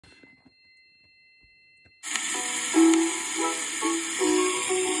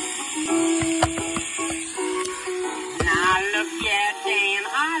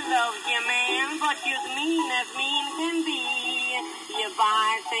mean can be. You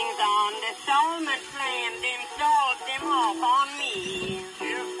buy things on the installment plan, install them off on me.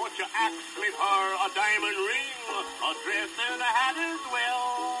 Here's what you asked me for, a diamond ring, a dress and a hat as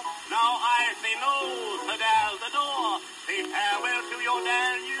well. Now I say no to Dal the door, say farewell to your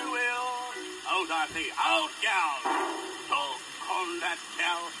Danuel. Out I say, out gal, talk on that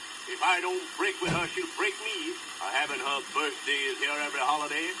gal. If I don't break with her, she'll break me. Having her birthdays here every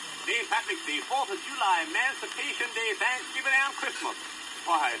holiday. St. Patrick's Day, 4th of July, Emancipation Day, Thanksgiving and Christmas.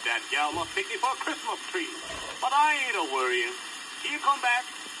 Why, that gal must take me for a Christmas tree. But I ain't a-worrying. She'll come back.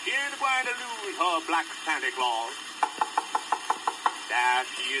 She ain't going to lose her black Santa Claus. There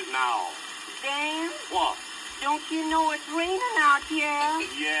she is now. Dan? What? Don't you know it's raining out here?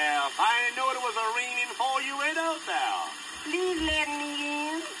 Yeah, if I didn't know it was a-raining for you ain't out there. Please let me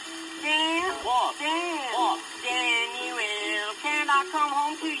in. Dan? What? Dan? What? Danuel, can't I come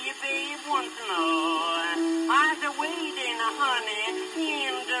home to you, babe, once more? I was waiting, honey,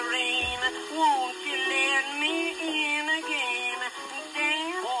 in the rain. Won't you let me in again?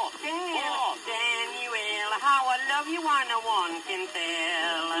 Dan? What? Dan? What? Danuel, how I love you, I no one can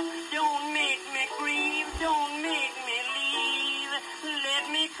tell. Don't make me grieve, don't make me leave.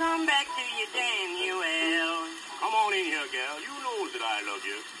 Let me come back to you, Danuel. Come on in here, gal. You know that I love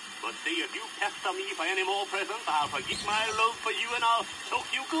you. But see, if you pester me for any more presents, I'll forget my love for you and I'll soak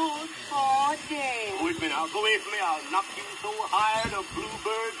you good. Oh, Dan. Wait a minute, go away from me. I'll knock you so high the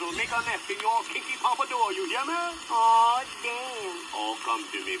bluebirds will make a nest in your kinky pompadour. You hear me? Oh, Dan. Oh, come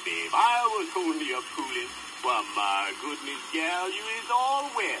to me, babe. I was only a fooling. Well, my goodness, gal, you is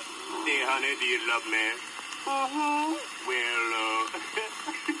all wet. Say, honey, do you love me? Mm-hmm. Well,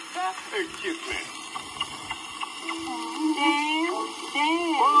 kiss me.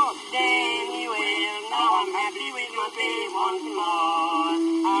 Danuel, now I'm happy with my babe once more.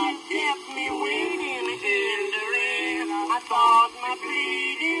 I kept me waiting in the rain. I thought my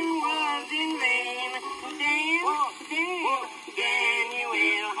pleading